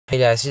Hey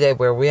guys, today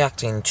we're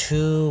reacting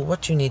to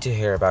what you need to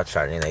hear about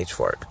Dragon Age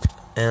 4.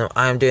 And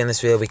I'm doing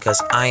this video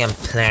because I am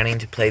planning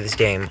to play this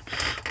game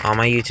on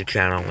my YouTube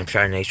channel when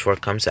Dragon Age 4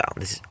 comes out.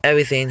 This is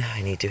everything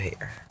I need to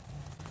hear.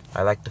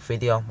 I like the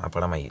video, I put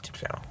it on my YouTube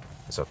channel.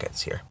 It's okay,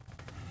 it's here.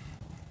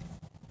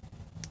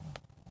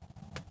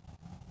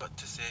 But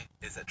to say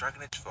is that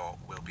Dragon Age 4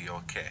 will be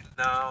okay.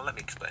 Now, let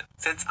me explain.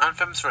 Since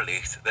Anthem's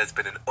release, there's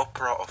been an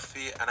uproar of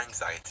fear and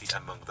anxiety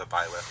among the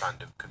BioWare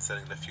fandom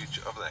concerning the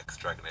future of the next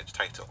Dragon Age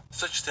title.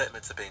 Such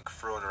statements are being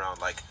thrown around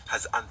like,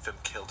 has Anthem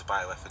killed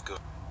BioWare for good?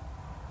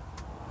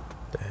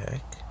 The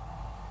heck?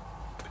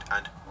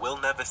 And we'll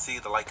never see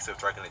the likes of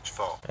Dragon Age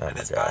 4. Oh and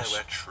is gosh.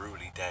 BioWare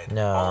truly dead?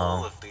 No.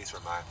 All of these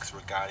remarks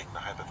regarding the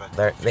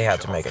hypothetical They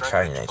have to future make of a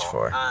Dragon Age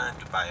 4. and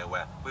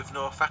BioWare with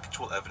no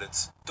factual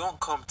evidence don't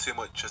come too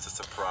much as a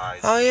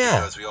surprise. Oh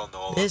yeah, because we all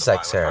know it that is the like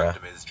BioWare Sarah.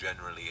 fandom is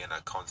generally in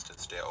a constant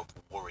state of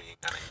worrying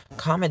and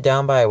Comment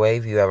down by the way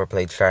if you ever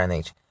played Dragon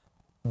Age.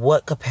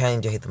 What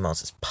companion do you hate the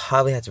most? It's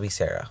probably had to be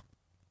Sarah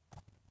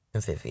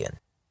and Vivian.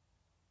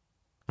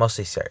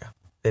 Mostly Sarah.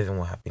 Vivian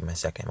will have to be my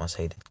second most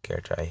hated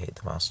character I hate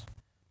the most.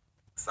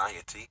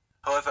 anxiety.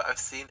 However, I've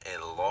seen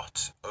a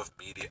lot of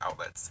media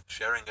outlets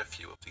sharing a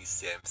few of these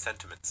same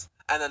sentiments.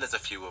 And then there's a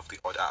few of the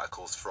odd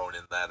articles thrown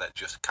in there that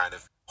just kind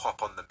of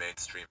hop on the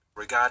mainstream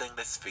regarding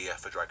this fear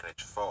for Dragon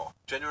Age 4.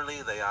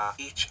 Generally, they are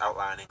each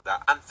outlining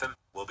that Anthem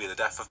will be the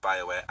death of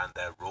BioWare and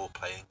their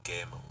role-playing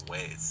game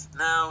ways.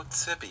 Now,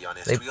 to be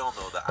honest, we all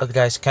know that... Look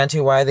guys, can't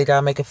you why they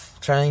gotta make a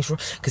Dragon Age 4?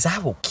 Because I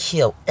will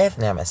kill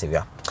every... Nah, I'm messing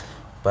with you.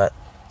 But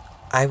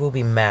I will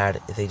be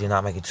mad if they do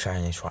not make a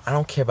Dragon Age 4. I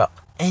don't care about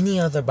any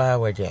other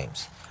BioWare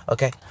games.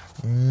 Okay?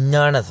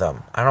 None of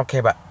them. I don't care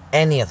about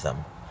any of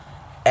them.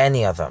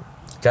 Any of them.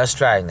 Just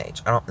Dragon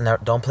Age. I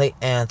don't play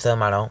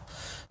Anthem. I don't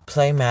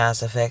play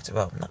Mass Effect.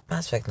 Well, not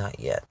Mass Effect, not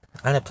yet.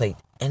 I don't play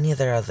any of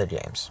their other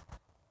games.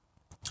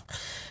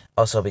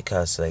 Also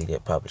because they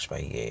get published by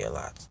EA a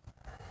lot.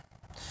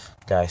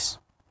 Guys,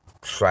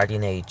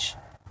 Dragon Age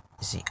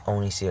is the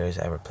only series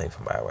I ever played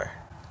from BioWare.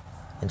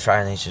 And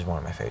Dragon Age is one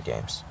of my favorite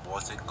games.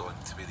 wasn't going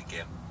to be the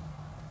game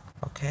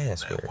Okay,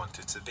 that's that weird. it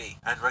wanted to be.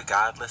 And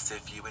regardless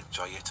if you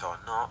enjoy it or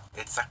not,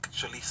 it's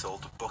actually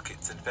sold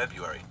buckets in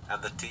February,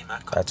 and the team are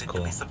That's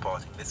continually cool.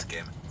 supporting this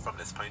game from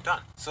this point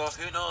on. So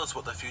who knows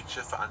what the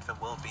future for Anthem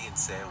will be in,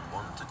 say,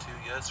 1 to 2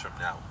 years from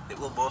now. It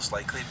will most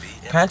likely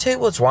be... Can I tell you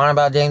what's wrong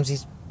about James?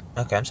 He's...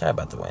 Okay, I'm sorry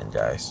about the wind,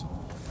 guys.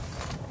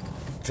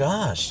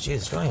 Josh, jeez,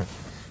 it's really,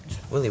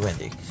 really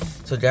windy.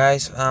 So,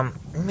 guys,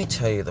 let me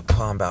tell you the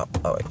problem about...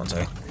 Oh, wait, one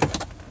second.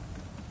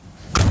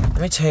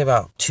 Let me tell you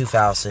about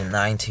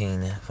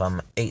 2019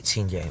 from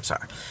 18 games.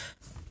 Sorry.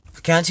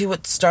 Can I tell you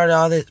what started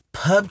all this?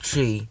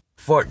 PUBG,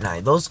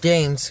 Fortnite. Those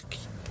games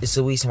is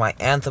the reason why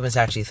Anthem is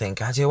actually a thing.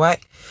 Can I tell you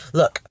why?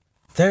 Look,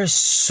 there's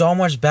so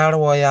much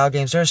Battle Royale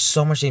games. There's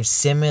so much games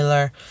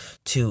similar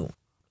to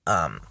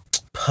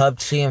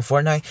PUBG and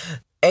Fortnite.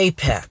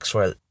 Apex,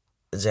 for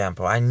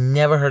example. I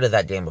never heard of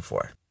that game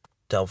before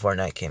till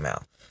Fortnite came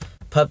out.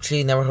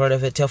 PUBG, never heard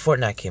of it till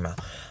Fortnite came out.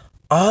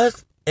 All...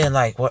 And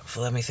like, what,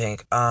 let me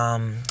think,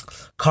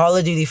 Call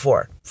of Duty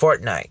 4,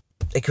 Fortnite.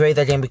 They created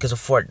that game because of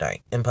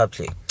Fortnite and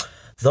PUBG.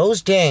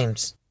 Those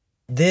games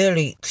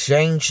literally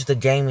changed the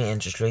gaming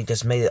industry,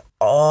 just made it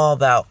all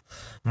about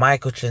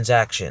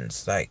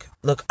microtransactions. Like,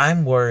 look,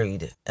 I'm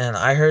worried, and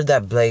I heard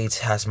that Blades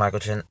has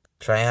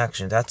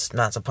microtransactions. That's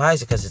not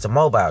surprising because it's a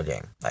mobile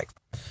game. Like,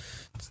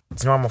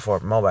 it's normal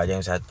for mobile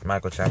games to have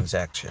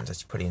microtransactions.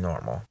 That's pretty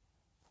normal.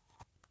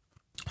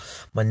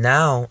 But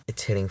now,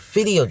 it's hitting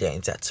video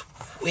games. That's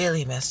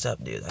really messed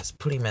up, dude. That's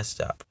pretty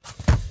messed up.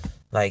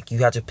 Like, you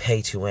have to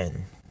pay to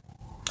win.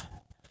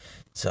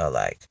 So,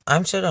 like,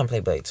 I'm still gonna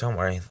play Blades. Don't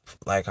worry.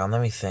 Like, let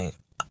me think.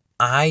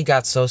 I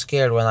got so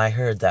scared when I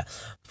heard that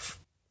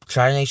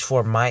Dragon Age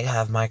 4 might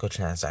have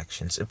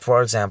microtransactions.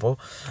 For example,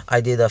 I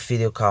did a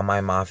video called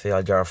My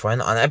Mafia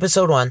Girlfriend. On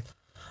episode 1,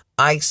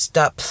 I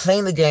stopped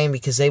playing the game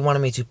because they wanted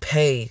me to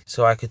pay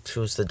so I could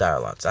choose the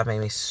dialogues. That made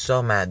me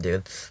so mad,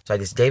 dude. So I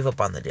just gave up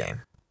on the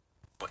game.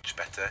 much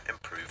better,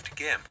 improved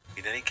game.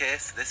 In any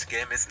case, this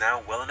game is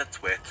now well on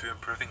its way to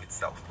improving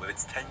itself with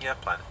its 10-year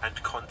plan and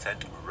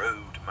content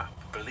roadmap.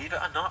 Believe it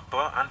or not,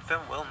 but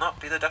Anthem will not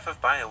be the death of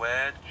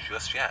BioWare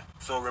just yet.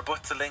 So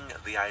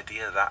rebuttaling the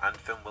idea that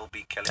Anthem will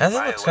be killing BioWare... I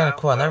think it looks kind of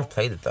cool. I never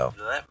played it though.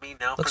 Let me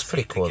now looks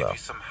proceed pretty cool, to give though. you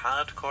some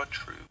hardcore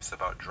truths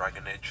about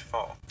Dragon Age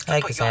 4. To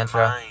Hi, put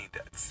Cassandra. your mind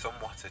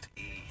somewhat at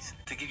ease.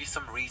 To give you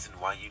some reason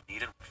why you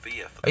needn't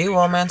fear for the Are you future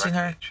of romancing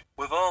Dragon her? Age.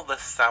 With all the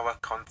sour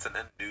content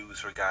and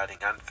news regarding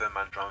Anthem,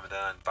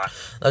 Andromeda, and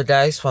Look,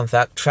 guys, fun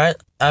fact.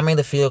 I made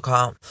a video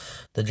called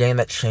The Game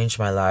That Changed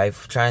My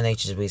Life. Dragon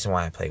Age is the reason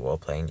why I play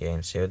role-playing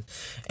games, dude.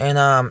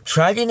 And,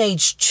 Dragon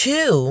Age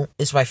 2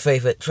 is my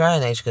favorite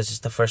Dragon Age because it's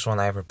the first one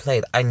I ever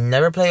played. I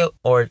never played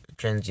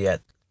Origins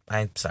yet.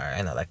 I'm sorry,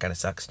 I know that kind of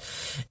sucks.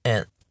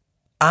 And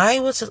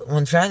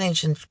when Dragon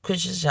Age and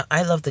Christians,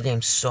 I love the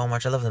game so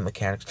much. I love the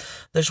mechanics.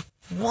 There's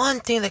one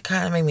thing that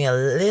kind of made me a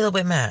little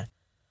bit mad.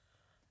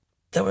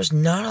 there was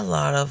not a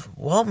lot of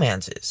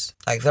romances.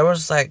 Like, there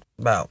was, like,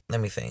 about,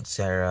 let me think,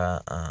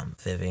 Sarah,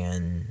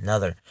 Vivian,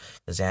 another,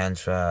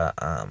 Cassandra,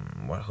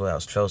 who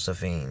else,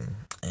 Josephine,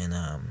 and,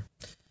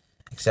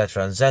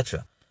 etc.,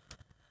 etc.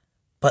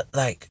 But,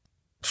 like,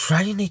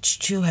 Dragon Age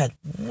 2 had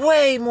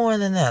way more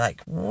than that,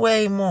 like,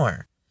 way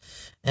more.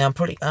 And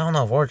I don't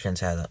know if Origins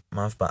had a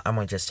month, but I'm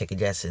gonna just take a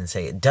guess and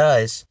say it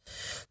does.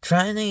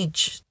 Dragon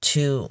Age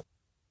 2,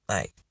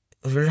 like,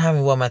 if you're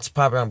having romance, it's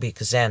probably gonna be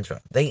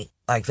Cassandra. They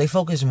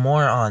focus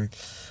more on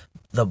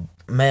the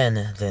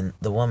men than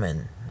the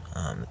women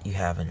you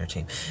have in your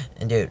team.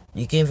 And dude,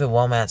 you give a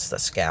romance the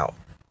scout,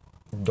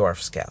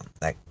 dwarf scout.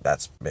 Like,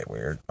 that's a bit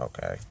weird.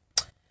 Okay.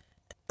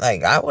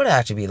 Like, I would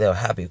actually be a little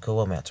happy with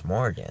romance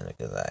Morgan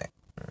because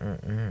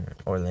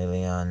or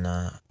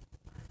Liliana.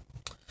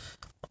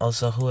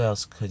 Also, who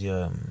else could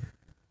you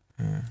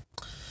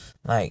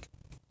like?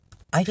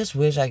 I just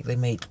wish like they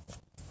made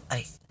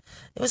like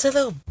it was a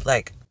little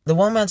like the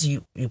romance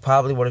you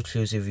probably would have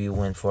choose if you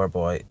went for a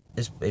boy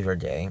is if you're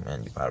gay,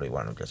 and you probably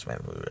want to just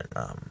went for it.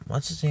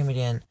 What's his name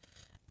again?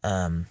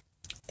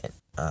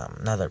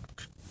 Another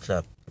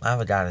I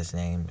forgot his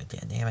name.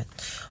 Damn it.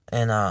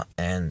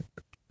 And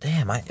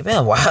damn, it's been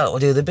a while,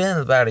 dude. It's been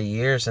about a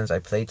year since I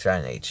played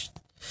Dragon Age.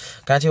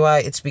 Can't tell you why?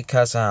 It's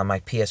because my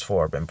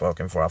PS4 been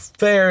broken for a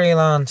very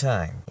long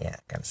time. Yeah,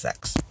 kind of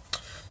sucks.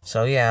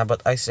 So yeah,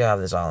 but I still have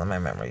this all in my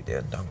memory,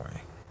 dude. Don't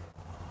worry.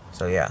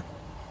 So yeah.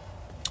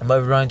 But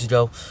if we're going to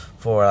go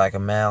for like a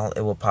male,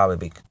 it will probably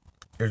be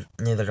you're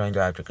neither going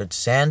to either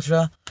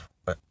Cassandra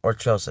or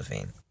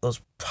Josephine.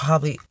 Those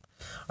probably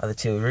are the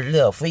two. If you're a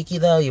little freaky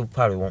though, you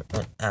probably won't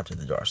went after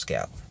the Dwarf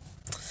Scout.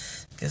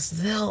 Because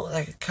they'll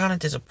like kind of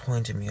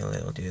disappointed me a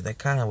little, dude. They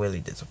kind of really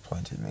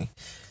disappointed me.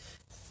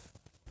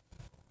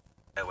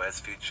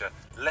 Where's future?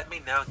 Let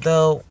me now.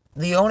 Though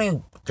the only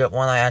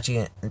one I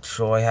actually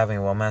enjoy having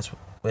a romance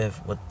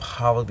with would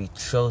probably be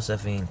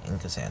Josephine and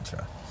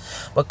Cassandra.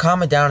 But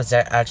comment down, is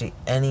there actually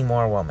any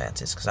more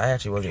romances? Because I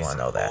actually really want to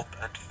know that.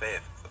 Hope and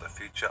faith for the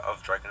future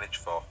of Dragon Age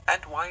 4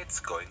 and why it's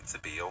going to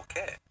be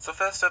okay. So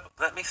first up,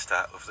 let me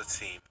start with the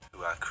team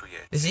who are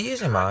creating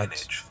Dragon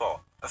Age 4.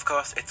 Of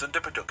course, it's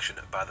under production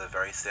by the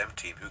very same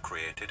team who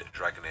created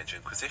Dragon Age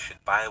Inquisition,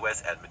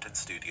 BioWare's Edmonton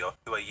studio,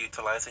 who are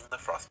utilising the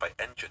Frostbite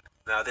engine.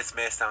 Now, this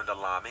may sound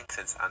alarming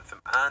since Anthem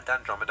and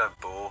Andromeda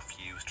both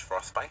used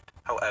Frostbite.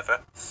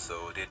 However,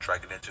 so did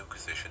Dragon Age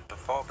Inquisition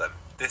before them.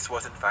 This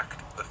was in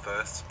fact the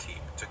first team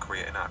to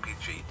create an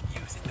RPG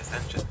using this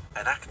engine,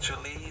 and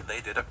actually they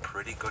did a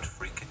pretty good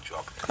freaking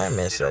job. I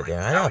miss that game.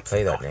 I gotta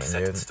play that game,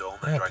 dude.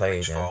 I gotta play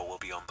it again. Dragon Age 4 will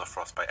be on the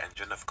Frostbite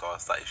engine, of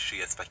course, that is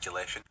sheer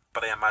speculation,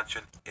 but I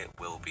imagine it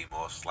will be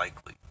most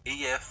likely.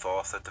 EA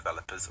forced the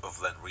developers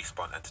other than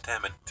Respawn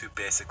Entertainment to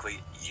basically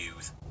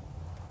use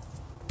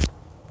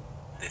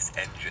this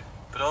engine.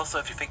 But also,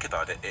 if you think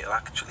about it, it'll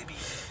actually be...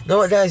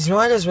 No, guys, you know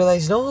what I just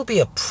realized? You know what would be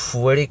a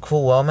pretty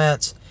cool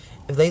romance?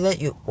 If they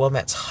let you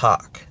romance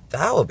Hawk.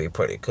 That would be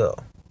pretty cool.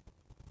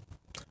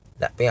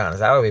 Be honest,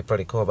 that would be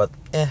pretty cool, but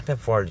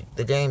before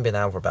the game been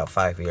out for about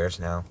 5 years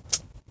now.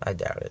 I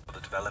doubt it.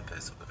 The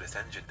developers of this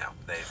engine now,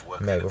 they've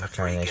worked maybe with the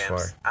 3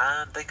 games,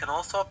 and they can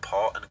also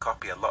port and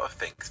copy a lot of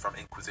things from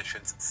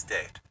Inquisition's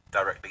state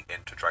directly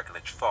into Dragon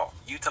Age 4,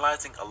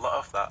 utilising a lot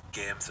of that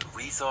game's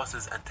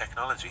resources and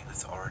technology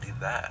that's already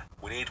there.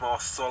 We need more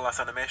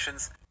Solas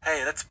animations?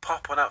 Hey, let's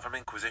pop one out from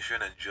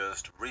Inquisition and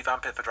just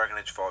revamp it for Dragon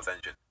Age 4's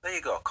engine. There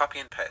you go, copy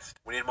and paste.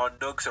 We need more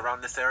nugs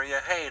around this area?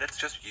 Hey, let's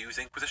just use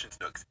Inquisition's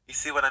nugs. You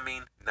see what I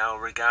mean? Now,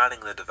 regarding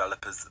the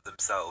developers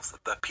themselves,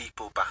 the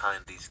people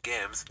behind these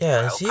games...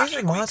 Yeah, it's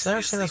usually mods. I've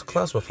never seen this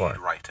close before.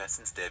 ...writer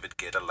since David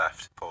Gator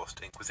left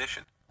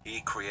post-Inquisition.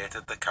 He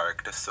created the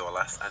character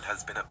Solas and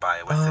has been at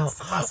BioWare since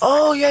the last...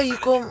 Oh, yeah, you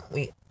go...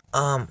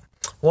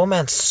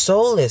 romance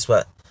Solus,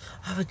 but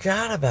I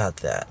forgot about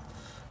that.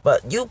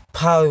 But you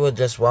probably would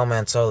just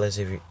romance Solus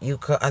if you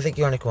could... I think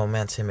you only could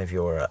romance him if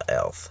you were an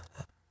elf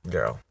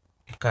girl.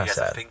 Kind of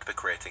sad. I think the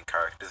creating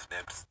characters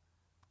named...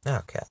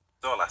 Okay.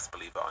 Solas,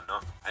 believe it or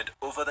not. And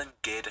other than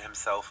Gator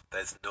himself,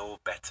 there's no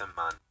better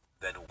man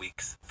than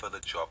Weeks for the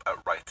job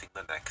at writing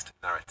the next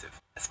narrative,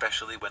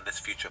 especially when this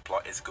future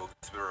plot is going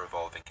to be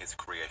revolving his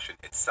creation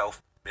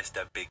itself,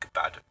 Mr. Big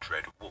Bad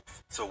Dread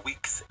Wolf. So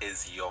Weeks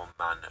is your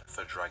man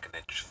for Dragon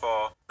Age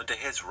 4. Under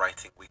his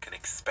writing, we can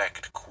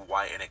expect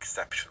quite an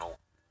exceptional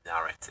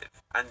narrative.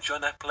 And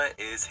John Epler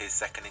is his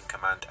second in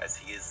command as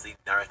he is the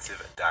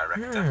narrative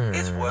director.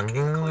 His work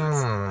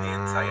includes the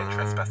entire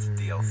Trespass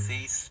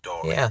DLC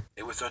story. Yeah.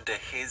 It was under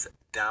his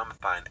damn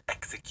fine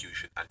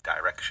execution and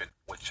direction,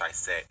 which I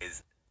say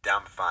is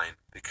damn fine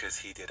because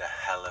he did a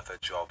hell of a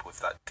job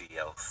with that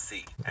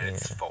DLC and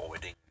its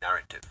forwarding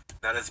narrative.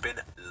 Now, there's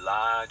been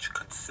large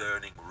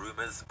concerning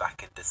rumours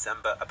back in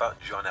December about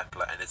John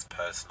Epler and his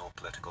personal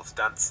political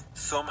stance,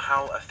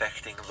 somehow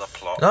affecting the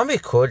plot. That'd be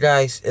cool,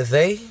 guys. If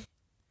they...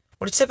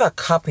 What do you say about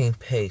copy and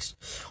paste?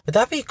 Would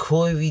that be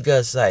cool if he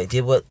just like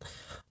did what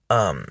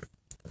some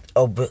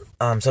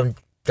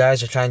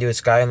guys are trying to do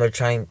with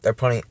Skyrim, they're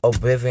putting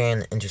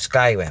Oblivion into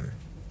Skyrim.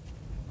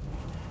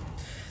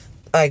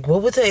 Like,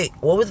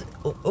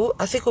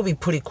 I think it would be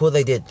pretty cool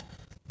they did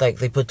like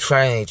they put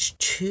Dragon Age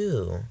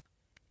 2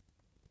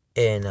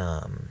 in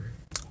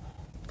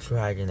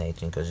Dragon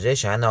Age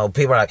Inquisition. I know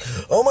people are like,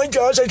 oh my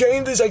gosh, I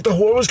gained this like the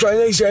horrible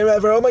Dragon Age game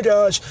ever. Oh my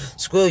gosh,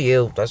 screw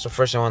you. That's the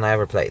first one I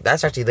ever played.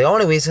 That's actually the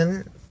only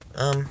reason.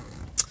 Well,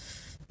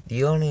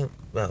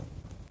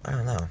 I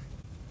don't know.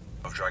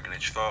 Of Dragon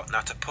Age 4.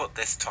 Now, to put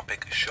this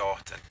topic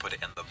short and put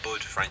it in the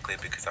bud, frankly,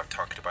 because I've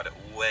talked about it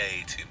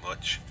way too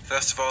much.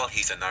 First of all,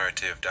 he's a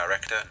narrative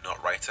director,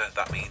 not writer.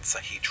 That means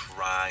that he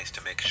tries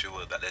to make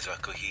sure that there's a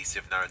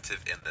cohesive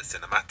narrative in the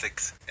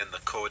cinematics, in the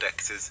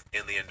codexes,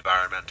 in the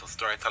environmental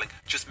storytelling,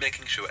 just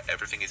making sure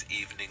everything is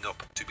evening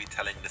up to be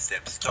telling the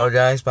same story. Oh,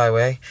 guys, by the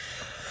way,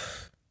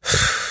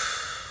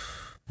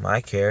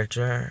 my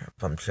character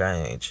from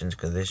Dragon Age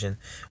Inquisition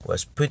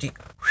was pretty...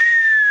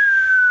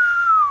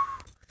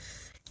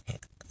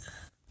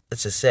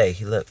 Let's just say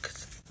he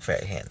looked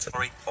very handsome.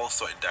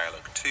 Also in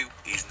dialogue too,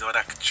 he's not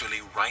actually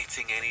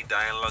writing any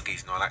dialogue,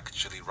 he's not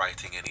actually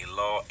writing any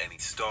lore, any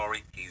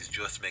story, he's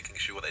just making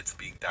sure that it's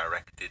being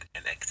directed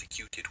and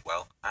executed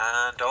well.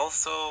 And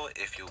also,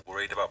 if you're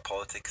worried about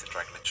politics in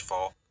Dragon Age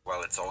 4,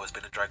 well, it's always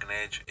been a Dragon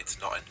Age,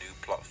 it's not a new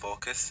plot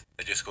focus,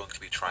 they're just going to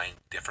be trying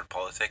different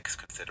politics,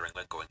 considering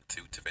they're going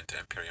to Tevinter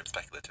Imperium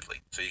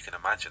speculatively. So you can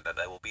imagine that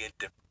there will be a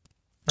different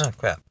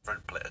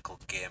political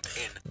game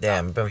in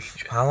damn, that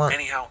region. How long?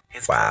 Anyhow,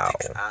 his wow.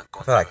 politics aren't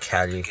going to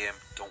affect the game,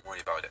 don't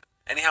worry about it.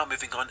 Anyhow,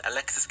 moving on,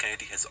 Alexis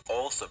Kennedy has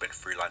also been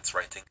freelance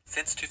writing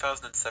since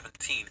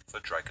 2017 for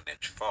Dragon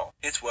Age 4.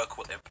 His work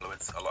will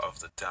influence a lot of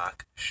the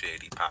dark,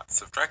 shady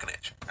parts of Dragon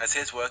Age, as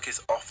his work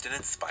is often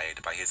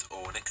inspired by his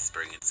own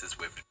experiences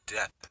with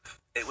death.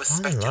 It was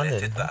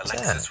speculated that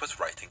Alexis was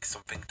writing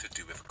something to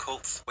do with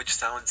cults, which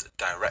sounds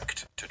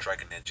direct to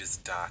Dragon Age's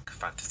dark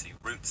fantasy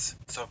roots.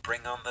 So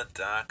bring on the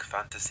dark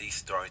fantasy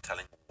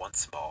storytelling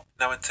once more.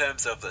 Now, in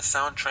terms of the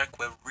soundtrack,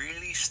 we're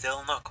really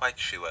still not quite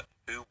sure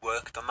who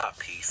worked on that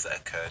piece that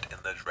occurred in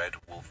the Dread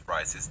Wolf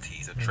Rises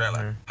teaser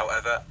trailer.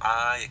 However,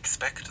 I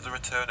expect the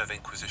return of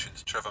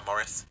Inquisition's Trevor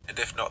Morris, and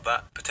if not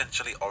that,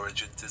 potentially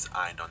Origins'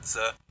 Einon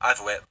Zur.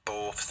 Either way,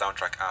 both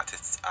soundtrack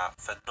artists are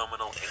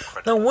phenomenal,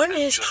 incredible. Now, when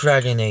is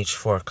Dragon Age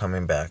 4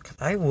 coming back?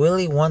 I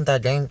really want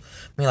that game,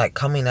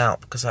 coming out,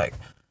 because,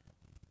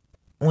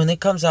 when it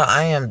comes out,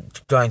 I am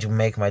going to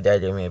make my dad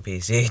give me a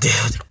PC,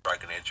 dude.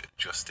 Dragon Age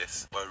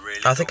Justice.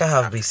 Really I think I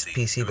have a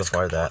PC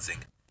before that.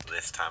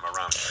 This time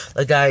around.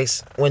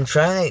 Guys, when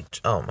Dragon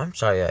Age... Oh, I'm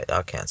sorry,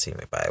 y'all can't see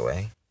me, by the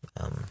way.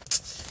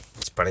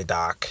 It's pretty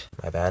dark.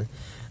 My bad.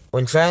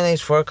 When Dragon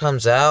Age 4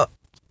 comes out,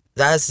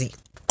 that is the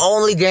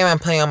only game I'm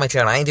playing on my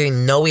channel. I ain't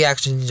doing no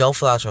reactions, no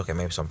vlogs. Okay,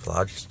 maybe some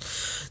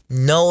vlogs.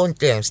 No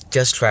games,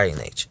 just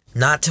Dragon Age.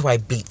 Not till I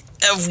beat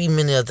every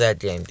minute of that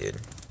game, dude.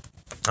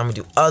 I'm gonna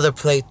do other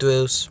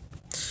playthroughs.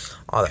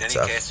 All that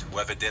stuff. In any case,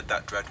 whoever did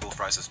that Dread Wolf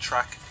Rises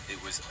track,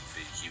 it was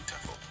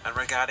beautiful. And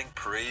regarding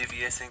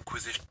previous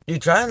Inquisition...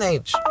 Dude, Dragon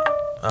Age...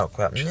 Oh,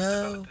 crap.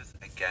 No.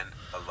 Again,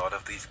 a lot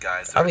of these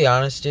guys... I'll be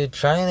honest, dude.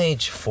 Dragon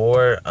Age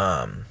 4,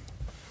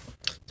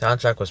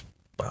 soundtrack was...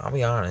 I'll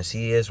be honest,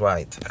 he is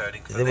right.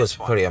 It was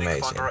pretty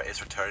amazing. Nick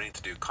is returning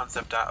to do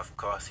concept art. Of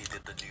course, he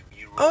did the new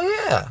mural. Oh,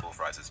 yeah. Wolf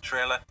Rises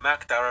trailer.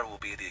 Mark Darrah will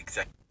be the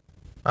executive...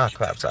 Oh,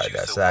 crap. Sorry,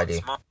 guys.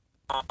 Sorry.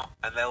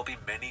 And there will be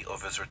many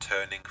others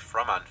returning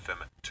from Anthem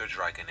to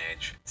Dragon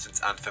Age,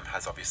 since Anthem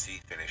has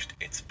obviously finished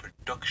its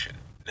production.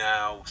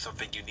 Now,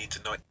 something you need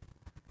to know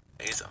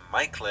is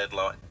Mike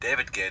Laidlaw,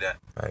 David Gator...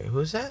 Wait,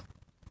 who's that?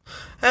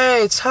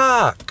 Hey, it's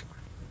Hawk!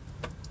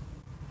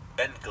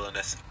 Ben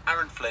Gillinis,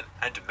 Aaron Flynn,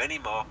 and many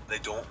more, they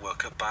don't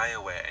work at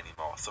BioWare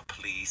anymore, so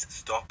please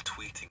stop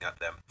tweeting at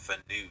them for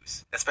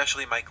news.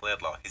 Especially Mike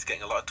Laidlaw, he's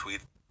getting a lot of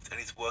tweets, and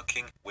he's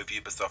working with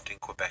Ubisoft in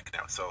Quebec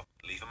now, so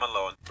leave him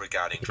alone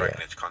regarding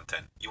Dragon Age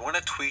content. You want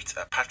to tweet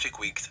at Patrick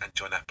Weeks and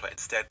John Epler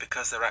instead,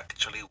 because they're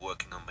actually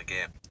working on the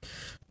game.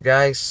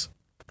 Guys,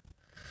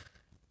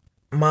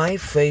 my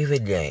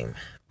favorite game,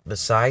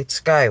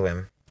 besides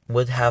Skyrim,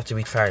 would have to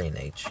be Dragon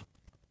Age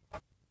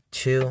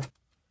 2,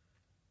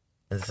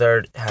 and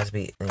third has to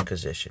be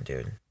Inquisition,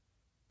 dude.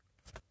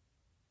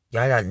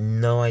 Yeah, I got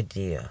no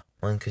idea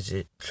what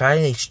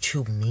Dragon Age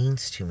 2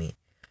 means to me.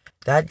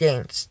 That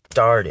game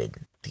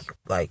started...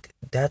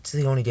 that's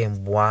the only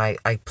game why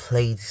I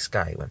played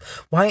Skyrim.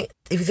 Why,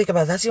 if you think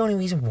about it, that's the only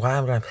reason why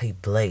I'm gonna play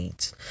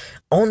Blades.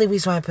 Only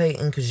reason why I play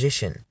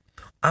Inquisition.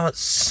 I was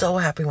so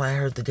happy when I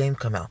heard the game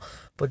come out.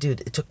 But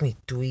dude, it took me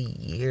 3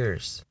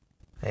 years.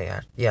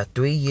 Yeah,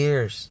 3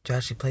 years to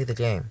actually play the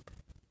game.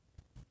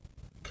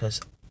 Because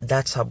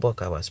that's how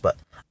booked I was. But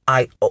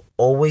I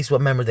always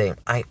remember the game.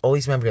 I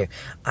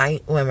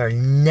remember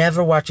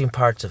never watching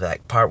parts of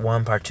it, part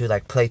 1, part 2,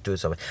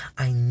 playthroughs of it.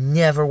 I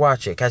never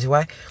watched it. Guys,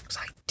 why? Because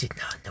I did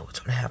not know what's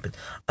going to happen.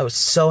 I was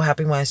so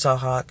happy when I saw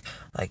Hawk.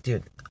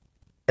 Dude,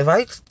 if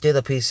I did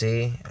a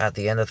PC at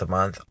the end of the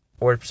month,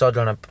 or so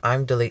done up,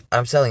 I'm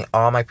selling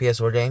all my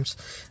PS4 games.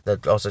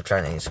 That also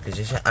trying to use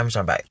Inquisition. I'm just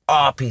gonna buy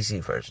all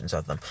PC versions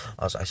of them.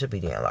 Also, I should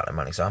be getting a lot of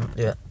money. So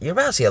you're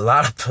about to see a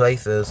lot of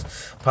playthroughs,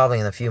 probably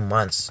in a few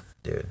months,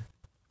 dude.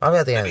 Probably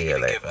at the end of Maybe the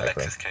year, even give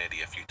likely. Alexis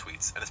Kennedy a few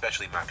tweets, and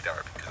especially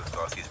Magdara, because of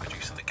course he's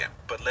producing the game.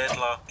 But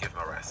Laidlaw, give him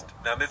a rest.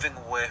 Now, moving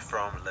away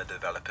from the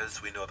developers,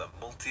 we know that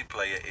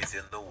multiplayer is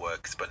in the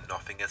works, but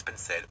nothing has been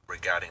said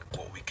regarding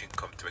what we can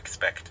come to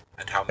expect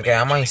and how. Okay,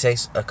 I'm gonna say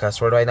a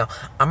cuss word right now.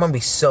 I'm gonna be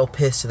so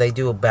pissed if they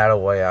do a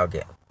battle royale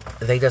game.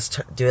 If they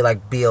just do it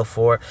like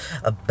BO4,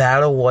 a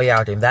battle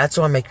royale game. That's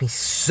gonna make me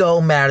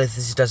so mad if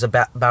this does a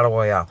battle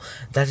royale.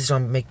 That is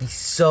gonna make me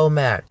so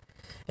mad.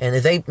 And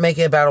if they make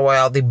it a battle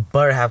royale, they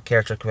better have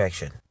character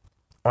creation,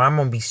 or I'm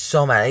gonna be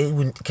so mad.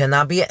 It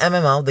cannot be an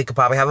MMO. They could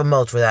probably have a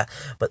mode for that,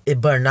 but it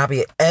better not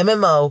be an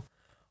MMO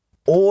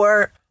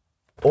or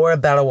a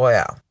battle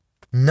royale.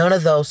 None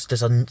of those.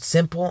 Just a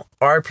simple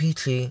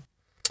RPG,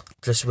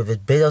 just with a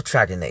bit of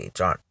Dragon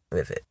Age on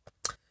with it,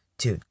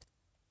 dude.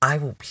 I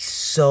will be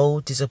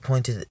so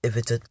disappointed if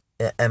it's an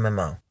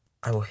MMO.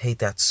 I will hate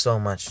that so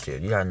much,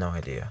 dude. You got no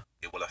idea.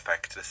 It will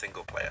affect the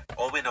single player.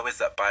 All we know is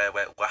that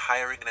BioWare were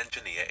hiring an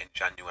engineer in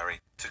January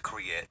to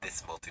create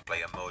this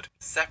multiplayer mode,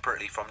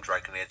 separately from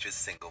Dragon Age's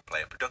single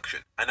player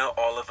production. I know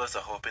all of us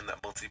are hoping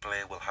that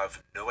multiplayer will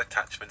have no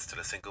attachments to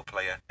the single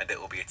player, and it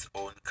will be its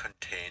own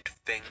contained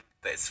thing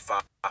that is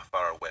far,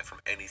 far away from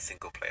any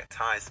single player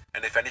ties.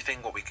 And if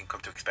anything, what we can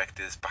come to expect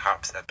is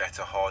perhaps a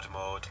better horde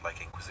mode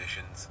like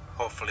Inquisitions,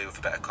 hopefully with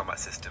a better combat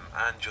system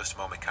and just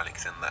more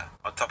mechanics in there.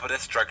 On top of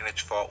this, Dragon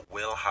Age 4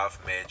 will have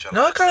major... You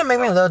know what kind of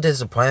made me a little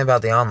disappointed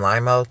about the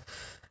online mode?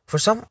 For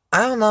some,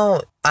 I don't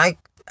know, I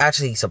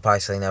actually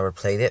surprisingly never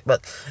played it,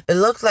 but it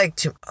looked like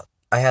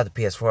I had the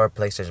PS4,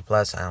 PlayStation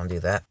Plus, I don't do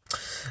that.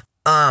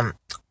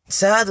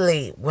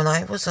 Sadly, when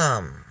I was,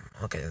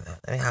 okay,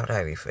 how do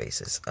I rephrase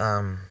this?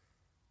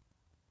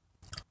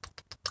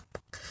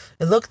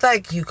 It looked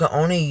like you could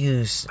only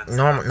use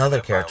other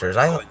characters.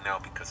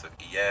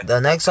 The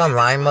next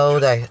online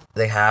mode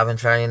they have in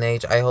Dragon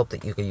Age, I hope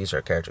that you could use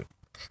our character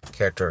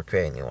or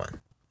create a new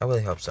one. I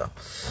really hope so.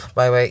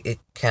 By the way, it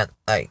can't,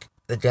 like,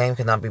 the game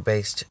cannot be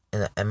based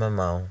in an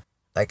MMO,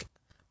 like,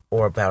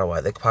 or a battle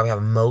royale. They could probably have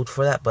a mode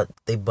for that, but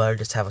they better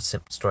just have a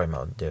simple story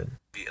mode, dude.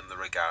 In the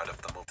regard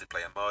of the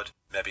multiplayer mode,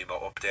 maybe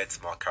more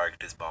updates, more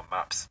characters, more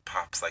maps,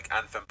 perhaps like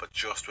Anthem, but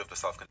just with the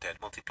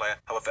self-contained multiplayer.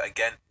 However,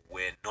 again,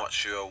 we're not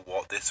sure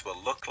what this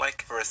will look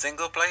like. For a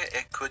single player,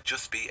 it could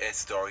just be a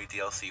story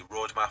DLC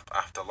roadmap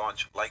after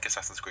launch, like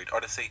Assassin's Creed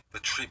Odyssey. The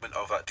treatment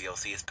of that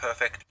DLC is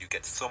perfect. You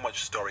get so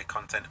much story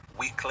content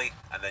weekly,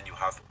 and then you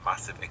have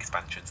massive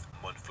expansions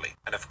monthly.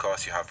 And of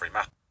course, you have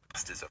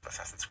remasters of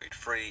Assassin's Creed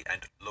 3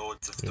 and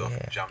loads of stuff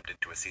jammed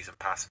into a season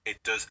pass.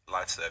 It does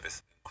live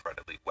service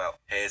incredibly well.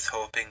 Here's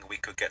hoping we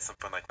could get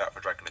something like that for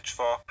Dragon Age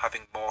 4,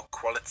 having more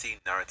quality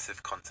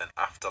narrative content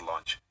after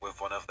launch,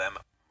 with one of them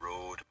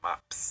road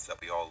maps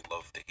that we all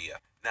love to hear.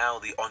 Now,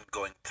 the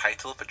ongoing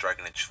title for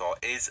Dragon Age 4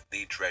 is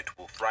The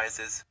Dreadwolf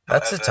Rises.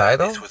 That's the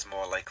title? This was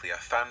more likely a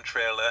fan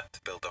trailer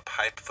to build up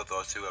hype for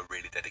those who are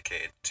really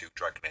dedicated to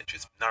Dragon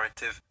Age's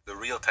narrative. The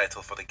real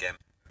title for the game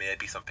may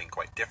be something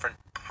quite different,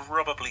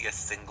 probably a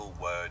single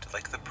word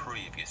like the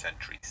previous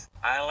entries.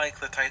 I like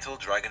the title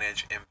Dragon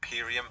Age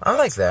Imperium. I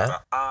like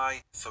that.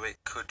 So it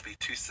could be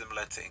too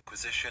similar to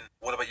Inquisition.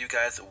 What about you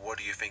guys? What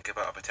do you think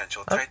about a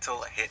potential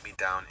title? Hit me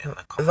down in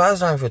the comments. If I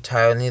was going for a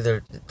title,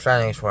 neither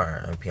Dragon Age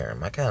or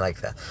Imperium, I kind of like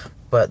that.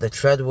 But the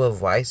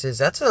Dreadwolf Rises,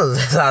 that's a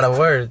lot of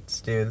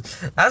words, dude.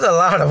 That's a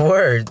lot of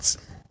words.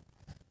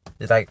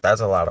 Like,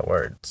 that's a lot of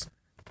words.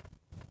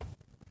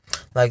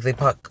 Like, they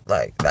put,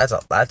 like, that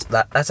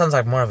sounds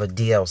like more of a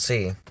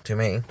DLC to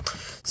me.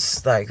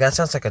 It's like, that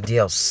sounds like a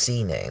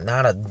DLC name,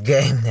 not a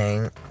game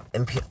name.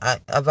 If I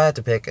had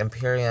to pick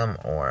Imperium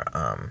or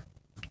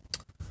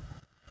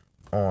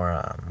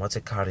what's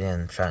it called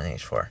in Dragon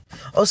Age 4?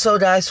 Also,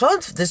 guys,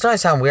 this might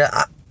sound weird.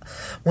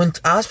 When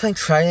I was playing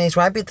Dragon Age,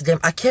 when I beat the game,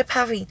 I kept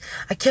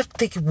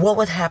thinking what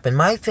would happen.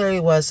 My theory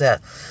was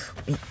that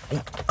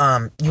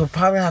you would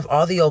probably have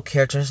all the old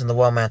characters in the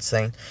Romance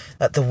thing.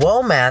 That the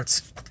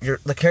Romance,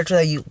 the character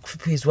that you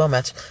please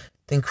Romance,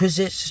 the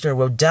Inquisitor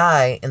will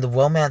die, and the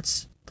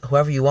Romance,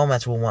 whoever you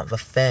Romance will want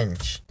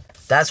revenge.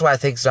 That's what I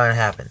think is going to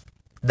happen.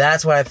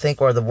 That's what I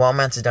think, or the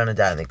Romance is going to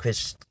die, and the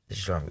Inquisitor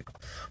will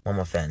want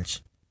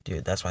revenge.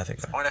 Dude, that's what I think.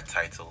 On a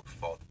title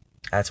for.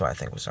 That's what I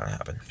think was going to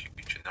happen.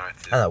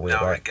 Narrative. Now,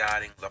 right?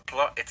 Regarding the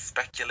plot, it's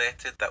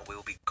speculated that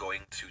we'll be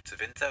going to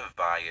Tevinter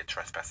via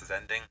Trespass's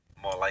Ending.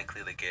 More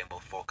likely, the game will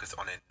focus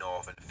on a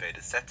northern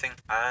faded setting,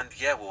 and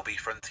yeah, we'll be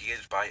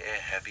frontiered by a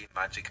heavy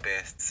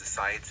magic-based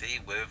society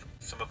with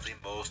some of the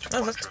most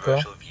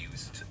controversial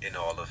views in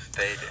all of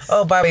Fadis.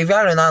 Oh, by the way, if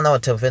y'all do not know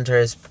what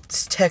Tevinter is,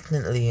 it's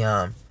technically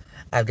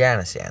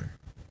Afghanistan.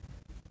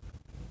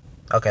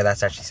 Okay,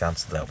 that actually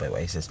sounds a little bit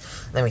racist.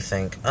 Let me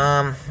think.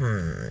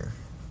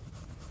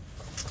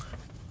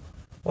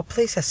 What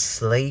place has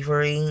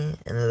slavery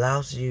and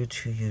allows you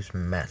to use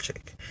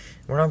magic?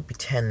 We're gonna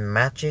pretend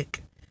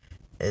magic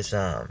is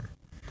You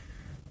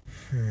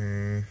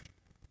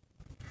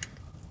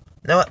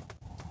know what?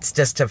 It's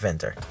just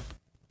Tevinter.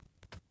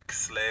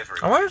 Slavery.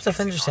 I wonder if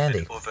Tevinter's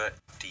handy. Other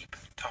deep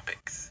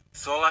topics.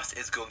 Solas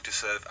is going to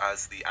serve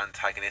as the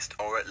antagonist,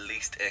 or at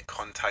least a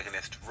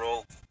contagonist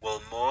role,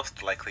 will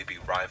most likely be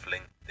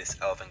rivaling this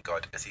elven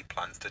god as he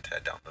plans to tear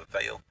down the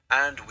veil.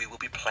 And we will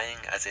be playing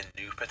as a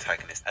new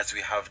protagonist, as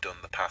we have done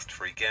the past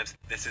 3 games.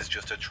 This is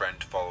just a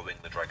trend following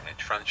the Dragon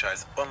Age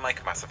franchise,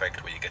 unlike Mass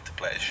Effect where you get to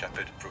play as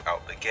Shepard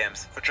throughout the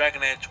games. For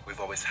Dragon Age, we've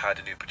always had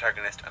a new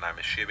protagonist, and I'm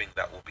assuming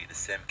that will be the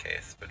same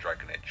case for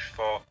Dragon Age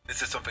 4.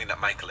 This is something that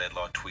Michael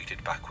Laidlaw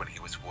tweeted back when he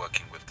was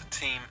working with the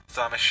team,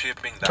 so I'm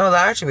assuming that... Oh,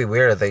 that'd actually be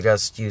weird if they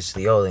just used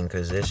the old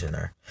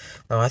Inquisitioner.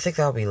 No, I think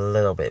that would be a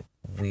little bit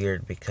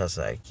weird because,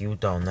 like, you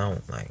don't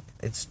know, like,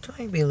 it's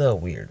going to be a little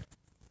weird.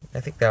 I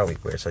think that would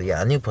be weird. So,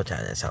 yeah, a new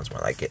protagonist sounds more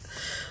like it.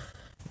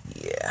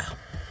 Yeah.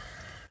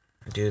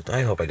 Dude,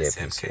 I hope I get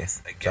PC.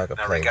 So I could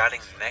now, play regarding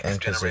next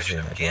Inquisition generation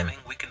of again. gaming,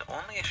 we can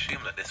only assume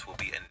that this will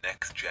be a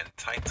next-gen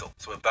title.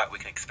 So with that, we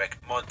can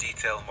expect more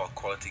detail, more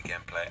quality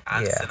gameplay,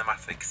 and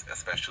cinematics,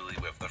 especially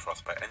with the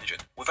Frostbite engine.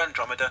 With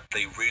Andromeda,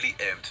 they really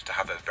aimed to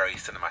have a very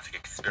cinematic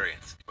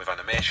experience, with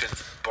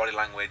animations, body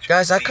language...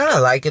 Guys, I kind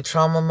of like it,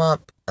 Trauma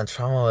Map.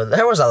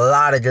 There was a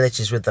lot of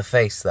glitches with the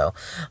face, though.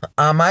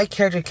 My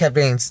character kept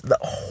getting the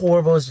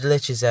horriblest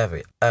glitches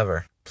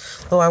ever.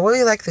 Oh, I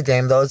really like the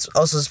game, though. It's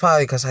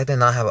probably because I did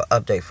not have an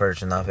update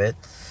version of it.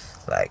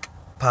 Like,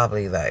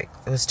 probably, like,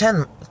 it was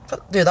 10...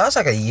 Dude, that was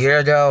like a year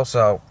ago,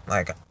 so,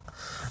 like,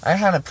 I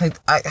had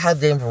the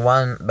game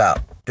for about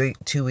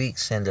 2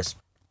 weeks and just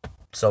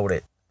sold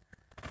it.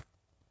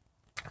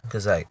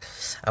 Because, like,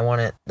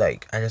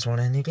 I just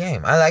wanted a new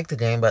game. I like the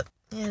game, but,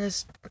 yeah,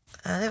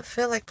 I didn't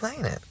feel like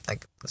playing it.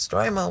 Like, the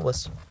story mode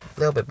was a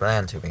little bit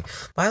bland to me.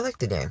 But I like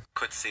the game.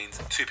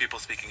 Cutscenes, 2 people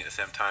speaking at the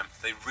same time,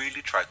 they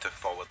really tried to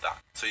forward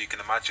that. So you can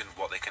imagine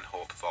what they can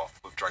hope for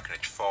with Dragon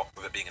Age 4,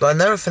 with it being But I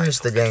never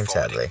finished the game,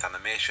 sadly.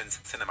 Animations,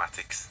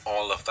 cinematics,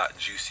 all of that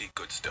juicy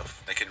good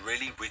stuff. They can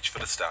really reach for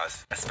the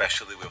stars,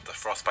 especially with the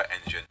Frostbite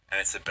engine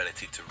and its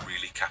ability to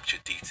really capture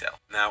detail.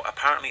 Now,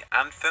 apparently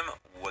Anthem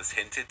was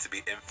hinted to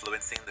be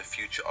influencing the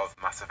future of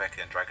Mass Effect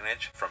and Dragon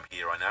Age from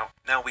here on out.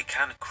 Now, we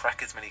can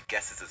crack as many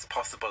guesses as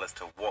possible as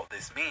to what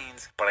this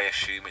means, but I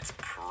assume it's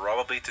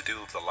probably to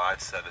do with the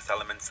live service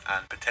elements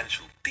and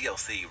potential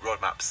DLC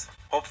roadmaps.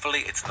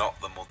 Hopefully it's not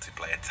the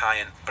multiplayer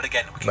tie-in, but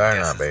again, we can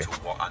guess as to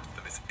what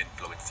Anthem is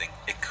influencing.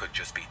 It could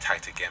just be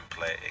tighter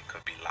gameplay, it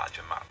could be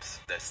larger maps.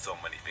 There's so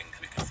many things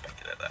we can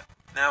speculate there.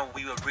 Now,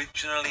 we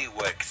originally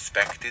were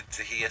expected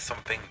to hear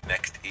something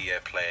next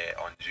EA Play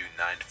on June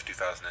 9th,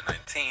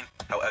 2019.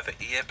 However,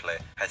 EA Play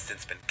has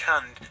since been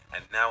canned,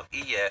 and now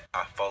EA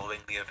are following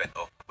the event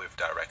up with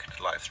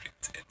direct live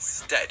streams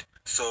instead.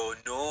 So,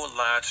 no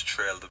large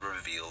trailer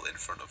reveal in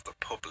front of the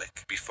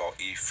public before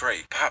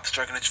E3. Perhaps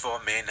Dragon Age 4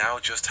 may now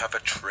just have a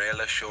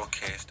trailer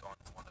showcased on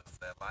one of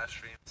their live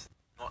streams.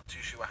 Not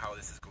too sure how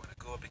this is going to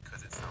go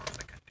because it sounds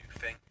like a new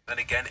thing. Then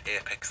again,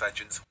 Apex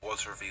Legends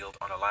was revealed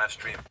on a live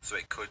stream, so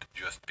it could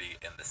just be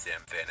in the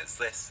same vein as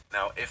this.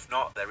 Now, if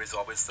not, there is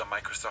always the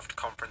Microsoft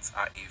conference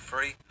at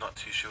E3. Not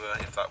too sure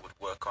if that would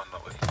work or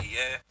not with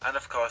EA. And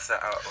of course, there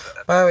are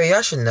other... By the way,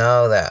 y'all should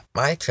know that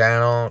my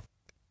channel...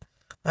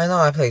 I know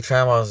I play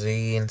Dragon Ball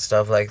Z and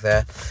stuff like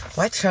that.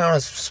 My channel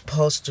is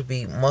supposed to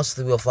be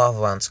mostly revolved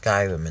around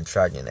Skyrim and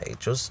Dragon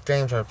Age. Those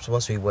games are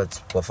supposed to be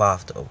what's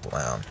revolved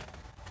around.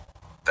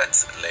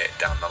 Events late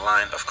down the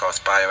line. Of course,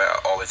 BioWare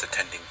are always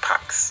attending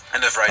PAX.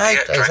 And over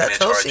idea, Dragon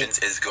Age Origins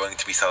is going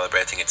to be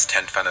celebrating its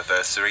 10th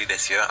anniversary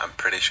this year. I'm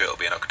pretty sure it'll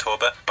be in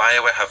October.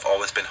 BioWare have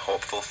always been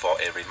hopeful for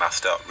a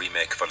remaster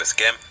remake for this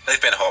game.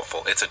 They've been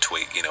hopeful. It's a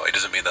tweet, you know, it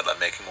doesn't mean that they're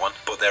making one,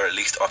 but they're at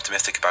least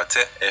optimistic about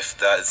it. If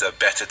there's a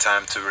better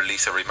time to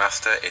release a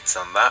remaster, it's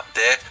on that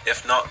day.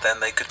 If not, then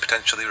they could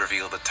potentially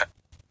reveal the title.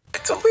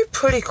 It would be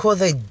pretty cool if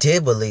they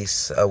did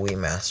release a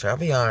remaster, I'll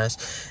be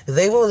honest. If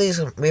they will release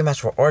a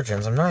remaster for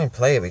Origins, I'm not even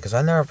playing it because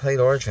I never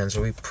played Origins. It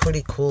would be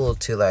pretty cool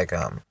to, like,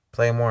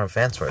 play a more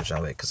advanced version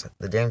of it because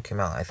the game came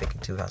out, I think, in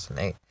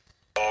 2008.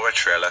 Or a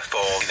trailer for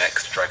the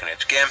next Dragon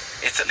Age game.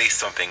 It's at least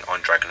something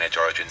on Dragon Age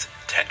Origins'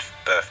 10th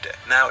birthday.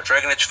 Now,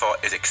 Dragon Age 4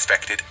 is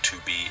expected to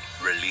be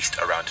released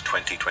around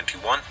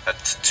 2021.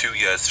 That's 2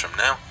 years from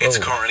now. It's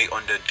currently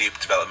under deep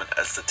development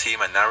as the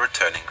team are now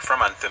returning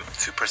from Anthem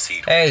to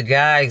proceed. Hey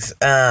guys,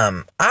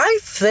 I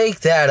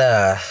think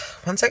that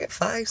 1 second,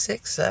 5,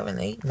 6, 7,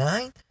 8,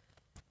 9.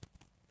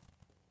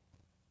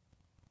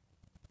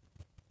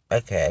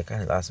 Okay, I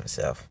kind of lost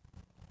myself.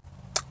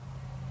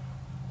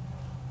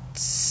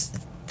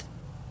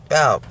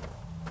 Well,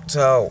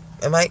 so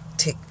it might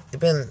take. If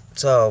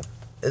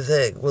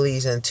they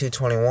release in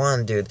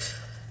 221, dude,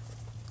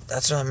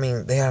 that's what I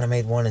mean. They haven't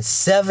made one in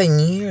 7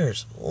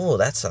 years. Oh,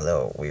 that's a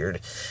little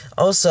weird.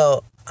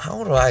 Also, how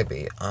old will I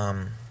be?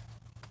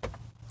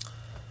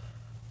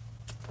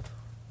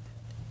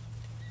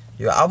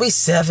 Yeah, I'll be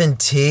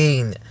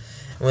 17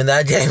 when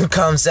that game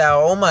comes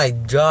out. Oh my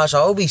gosh,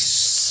 I'll be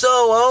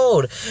so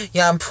old.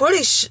 Yeah, I'm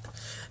pretty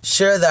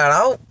sure that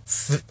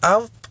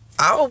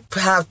I'll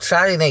have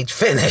Dragon Age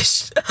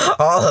finished.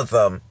 All of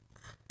them.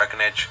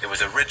 Dragon Age, it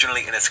was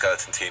originally in a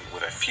skeleton team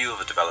with a few of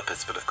the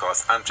developers, but of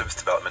course Anthem's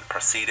development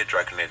preceded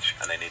Dragon Age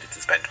and they needed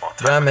to spend more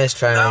time. I miss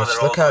Dragon Age.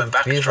 Look how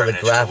beautiful the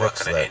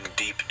graphics look. In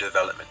deep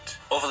development.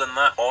 Other than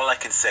that, all I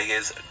can say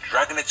is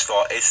Dragon Age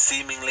 4 is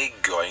seemingly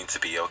going to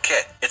be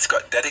okay. It's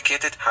got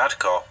dedicated,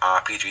 hardcore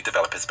RPG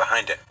developers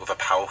behind it, with a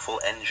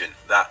powerful engine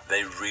that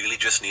they really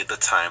just need the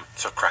time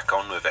to crack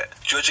on with it.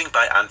 Judging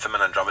by Anthem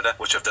and Andromeda,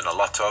 which I've done a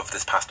lot of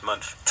this past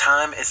month,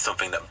 time is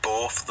something that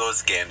both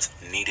those games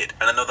needed.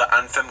 And I know that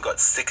Anthem got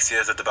 6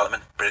 years of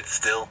development, but it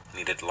still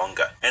needed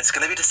longer. And it's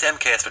going to be the same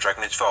case for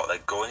Dragon Age 4. They're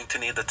going to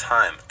need the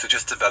time to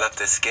just develop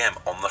this game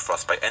on the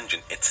Frostbite engine.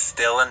 It's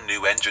still a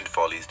new engine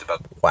for these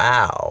developers.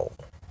 Wow.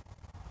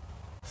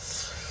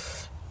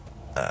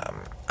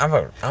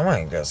 I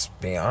might just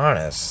be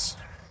honest.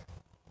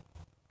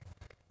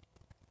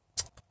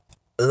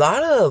 A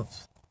lot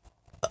of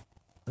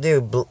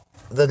dude,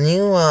 the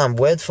new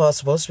Wedfall's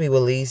supposed to be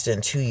released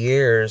in 2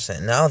 years,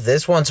 and now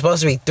this one's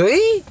supposed to be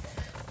 3.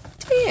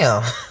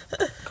 Damn.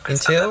 In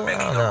 2? They're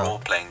making a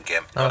role-playing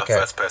game, not a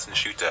first-person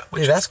shooter,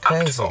 which that's is apt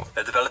crazy. for.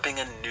 They're developing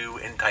a new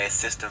entire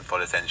system for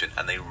this engine,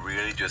 and they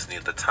really just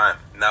need the time.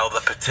 Now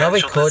the potential.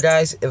 That'd be cool,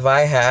 guys. If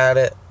I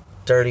had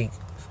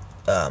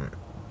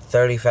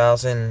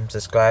 30,000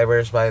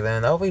 subscribers by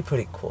then, that would be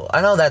pretty cool.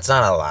 I know that's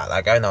not a lot.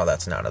 I know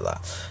that's not a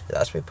lot.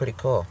 That's pretty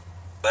cool.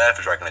 There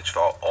for Dragon Age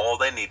 4, all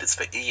they need is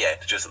for EA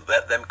to just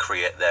let them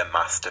create their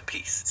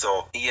masterpiece.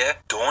 So EA,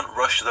 don't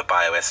rush the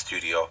BioWare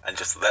studio and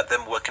just let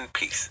them work in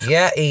peace.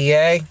 Yeah,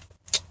 EA,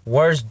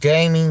 worst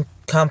gaming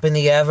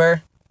company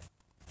ever.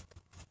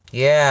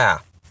 Yeah,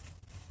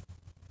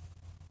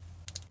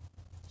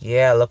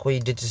 look what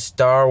you did to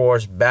Star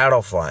Wars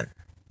Battlefront.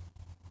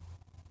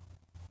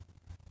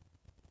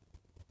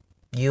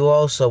 You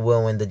also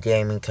ruined the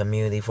gaming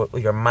community for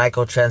your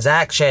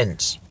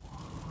microtransactions.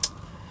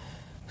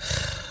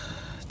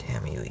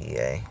 Damn you,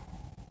 EA.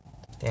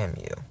 Damn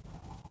you.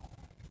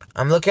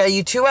 I'm looking at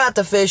you too,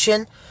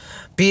 Activision.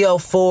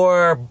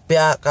 BO4,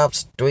 Black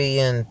Ops 3,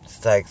 and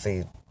like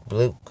the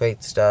Blue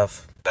Crate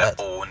stuff. Their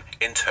own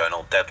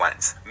internal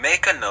deadlines.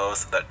 Maker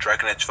knows that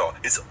Dragon Age 4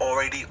 is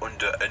already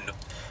under an...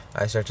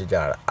 I searched it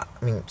out.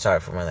 Sorry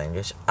for my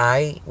language.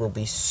 I will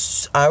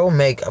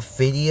make a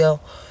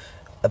video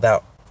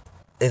about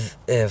if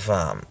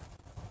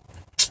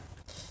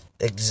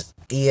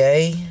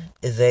EA,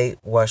 if they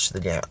rush the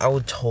game. I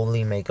would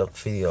totally make a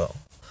video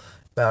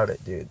about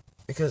it, dude.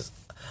 Because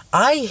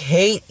I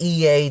hate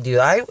EA, dude.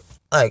 I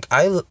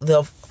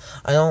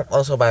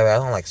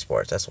don't like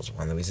sports. That's also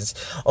one of the reasons.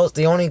 Oh,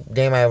 the only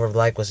game I ever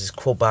liked was this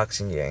cool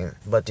boxing game.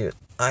 But dude,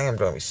 I am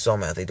going to be so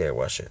mad they did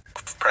rush it.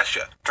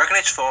 Pressure. Dragon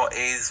Age 4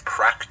 is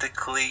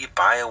practically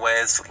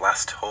BioWare's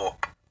last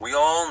hope. We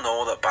all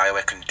know that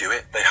BioWare can do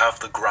it. They have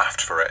the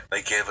graft for it.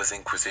 They gave us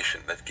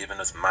Inquisition. They've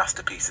given us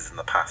masterpieces in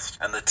the past.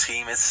 And the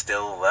team is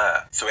still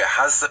there. So it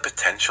has the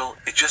potential.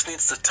 It just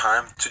needs the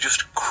time to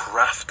just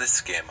craft this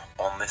game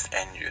on this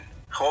engine.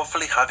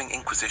 Hopefully having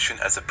Inquisition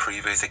as a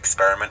previous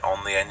experiment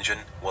on the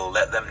engine will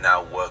let them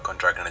now work on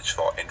Dragon Age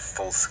 4 in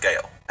full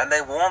scale. And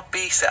they won't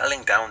be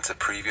settling down to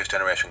previous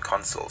generation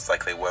consoles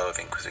like they were with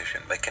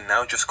Inquisition. They can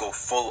now just go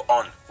full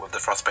on with the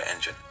Frostbite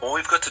engine. All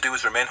we've got to do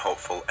is remain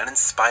hopeful and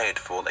inspired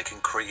for what they can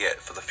create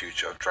for the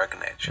future of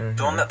Dragon Age.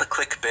 Don't let the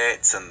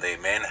clickbaits and the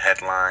main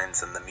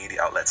headlines and the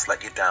media outlets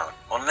let you down,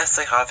 unless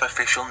they have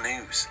official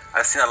news.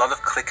 I've seen a lot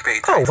of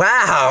clickbait. Oh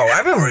wow,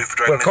 I've been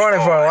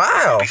recording for a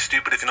while. It'd be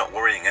stupid if you're not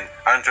worrying, and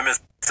Anthem is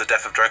the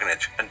death of Dragon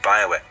Age, and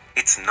BioWare.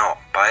 It's not.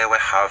 BioWare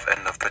have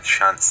enough of a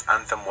chance.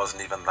 Anthem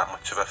wasn't even that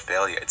much of a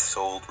failure. It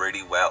sold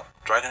really well.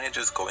 Dragon Age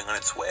is going on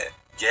its way.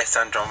 Yes,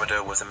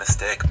 Andromeda was a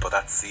mistake, but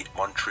that's the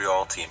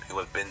Montreal team who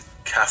have been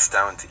cast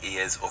down to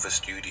EA's other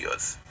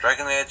studios.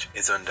 Dragon Age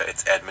is under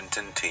its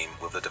Edmonton team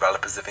with the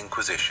developers of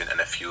Inquisition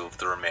and a few of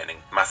the remaining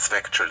Mass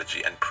Effect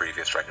trilogy and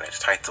previous Dragon Age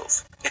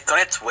titles. It's on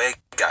its way,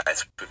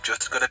 guys. We've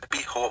just got to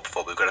be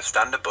hopeful. We've got to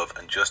stand above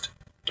and just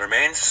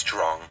remain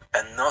strong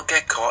and not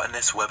get caught in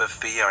this web of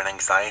fear and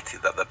anxiety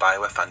that the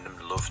BioWare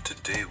fandom love to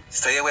do.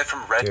 Stay away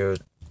from red.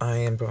 Dude, I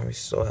am probably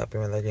so happy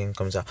when that game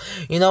comes out.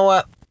 You know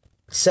what?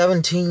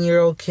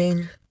 17-year-old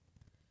King,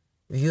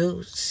 if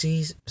you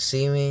see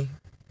me,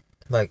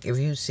 like, if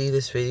you see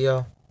this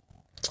video,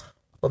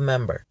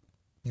 remember,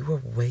 you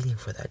were waiting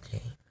for that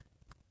game.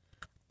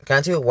 Can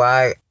I tell you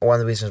why? One of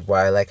the reasons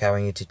why I like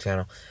having a YouTube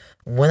channel.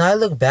 When I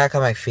look back at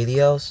my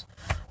videos,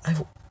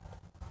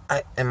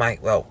 in my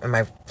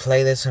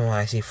playlist, and when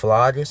I see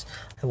vloggers,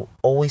 I will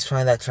always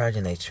find that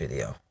Dragon Age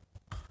video.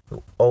 I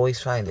will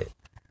always find it.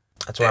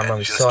 That's why I'm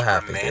going to be so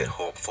happy, remain dude.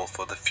 hopeful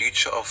for the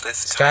future of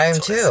this Skyrim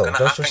title. too. It's going to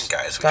Those happen, were guys.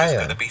 We're just Skyrim.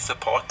 going to be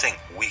supporting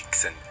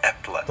Weeks and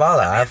Epler.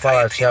 Fallout. and the I entire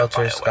followed team of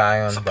Shelter, BioWare.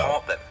 Skyrim,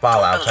 Support them.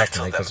 Fallout Don't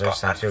technically, belittle because them there's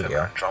for no Anthem studio.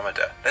 and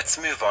Andromeda. Let's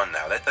move on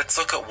now. Let's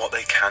look at what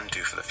they can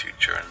do for the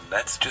future, and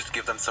let's just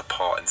give them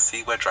support and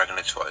see where Dragon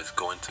Age 4 is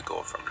going to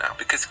go from now.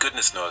 Because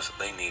goodness knows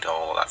they need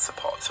all of that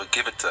support. So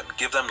give it to them.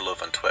 Give them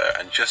love on Twitter,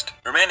 and just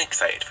remain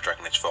excited for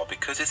Dragon Age 4,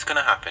 because it's going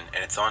to happen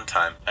in its own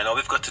time, and all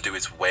we've got to do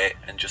is wait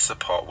and just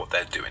support what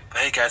they're doing. But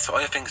hey guys, for all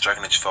your things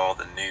Dragon Age 4,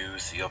 the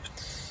news,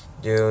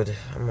 Dude,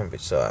 I'm gonna be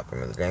so happy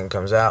when the game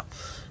comes out.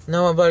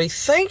 No, buddy,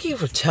 thank you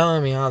for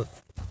telling me all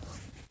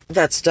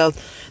that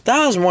stuff.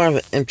 That was more of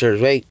an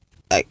interest, right?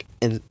 Like,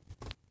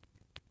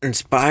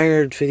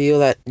 inspired video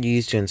that you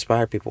used to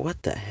inspire people.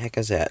 What the heck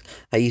is that?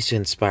 I used to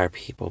inspire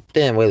people.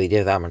 Didn't really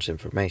give that much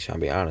information,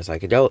 I'll be honest. I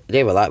could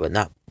gave a lot, but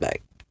not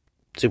like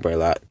super a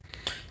lot.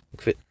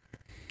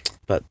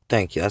 But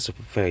thank you. That's a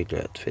very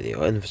good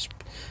video, and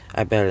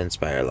I better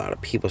inspire a lot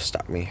of people.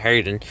 Stop me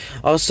hating.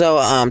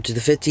 Also, to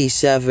the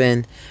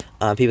 57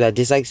 people that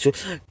dislike,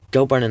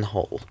 go burn in the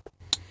hole.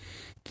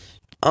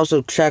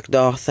 Also,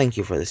 jackdaw, thank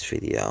you for this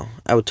video.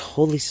 I would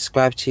totally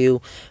subscribe to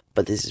you,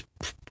 but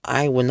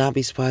I would not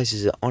be surprised. This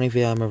is the only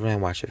video I'm ever gonna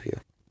watch of you.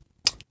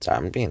 Sorry,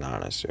 I'm being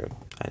honest, dude.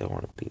 I don't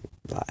want to be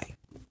lying,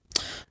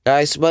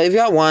 guys. But if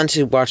y'all want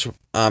to watch,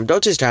 go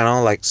to his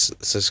channel, like,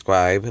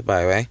 subscribe,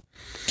 by the way.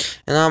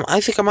 And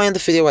I think I might end the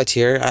video right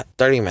here at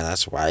 30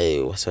 minutes.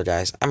 Wow. So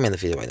guys, I'm in the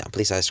video right now.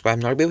 Please subscribe.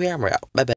 Not be here. I'm out. Bye bye.